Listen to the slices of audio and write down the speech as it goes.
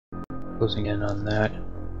Closing in on that.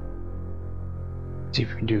 See if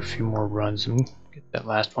we can do a few more runs and get that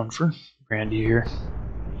last one for Brandy here.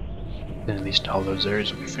 Then at least all those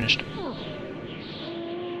areas will be finished.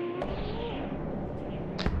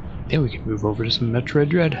 Then we can move over to some Metroid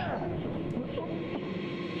Dread.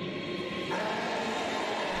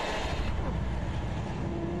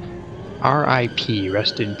 R.I.P.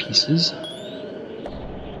 Rest in pieces.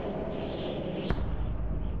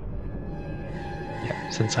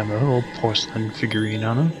 Yeah, since I'm a little porcelain figurine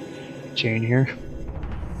on a chain here.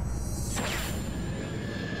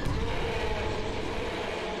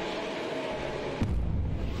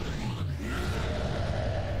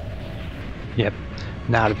 Yep,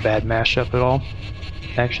 not a bad mashup at all.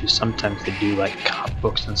 Actually, sometimes they do like comic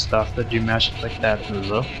books and stuff that do mashups like that.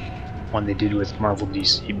 There's a one they did with Marvel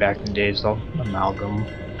DC back in the days, the Amalgam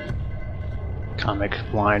comic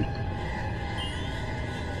line.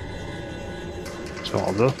 So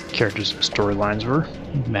all the characters and storylines were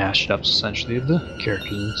mashed up essentially of the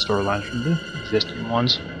characters and storylines from the existing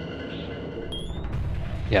ones.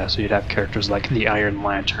 Yeah, so you'd have characters like the Iron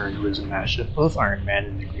Lantern, who is a mashup of Iron Man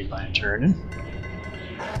and the Green Lantern, and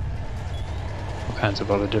all kinds of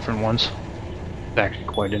other different ones. It's actually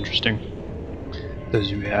quite interesting. Those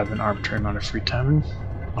of you who have an arbitrary amount of free time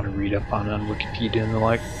and want to read up on it on Wikipedia and the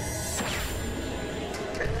like.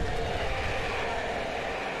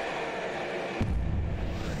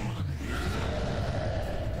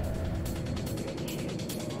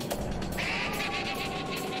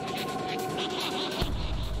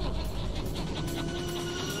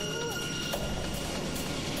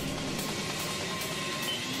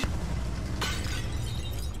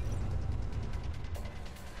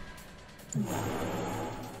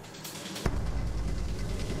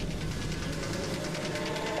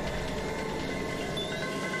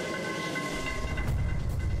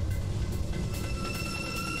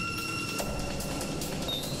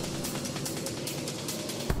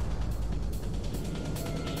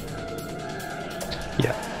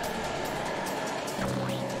 Yeah.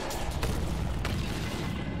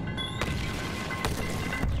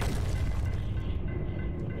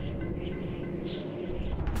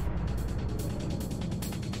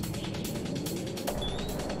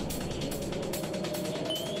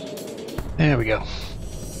 There we go.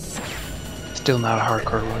 Still not a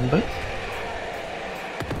hardcore one, but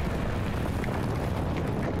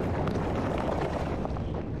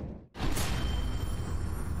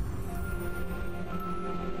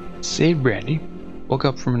saved Brandy. Woke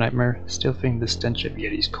up from a nightmare, still feeling the stench of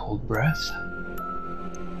Yeti's cold breath.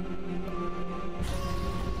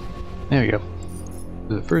 There we go.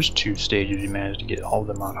 For the first two stages, we managed to get all of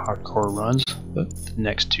them on hardcore runs, but the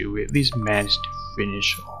next two, we at least managed to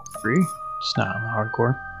finish all three. It's not on the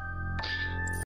hardcore.